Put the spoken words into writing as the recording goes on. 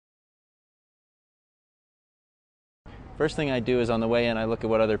First thing I do is on the way in, I look at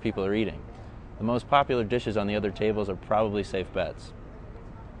what other people are eating. The most popular dishes on the other tables are probably safe bets.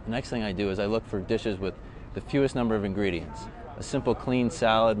 The next thing I do is I look for dishes with the fewest number of ingredients. A simple clean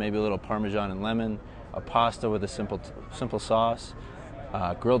salad, maybe a little Parmesan and lemon, a pasta with a simple sauce,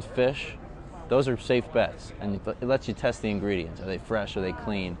 grilled fish. Those are safe bets, and it lets you test the ingredients. Are they fresh? Are they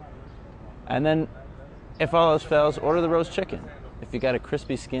clean? And then, if all else fails, order the roast chicken. If you got a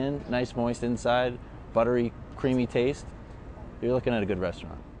crispy skin, nice moist inside, buttery, creamy taste, you're looking at a good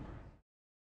restaurant.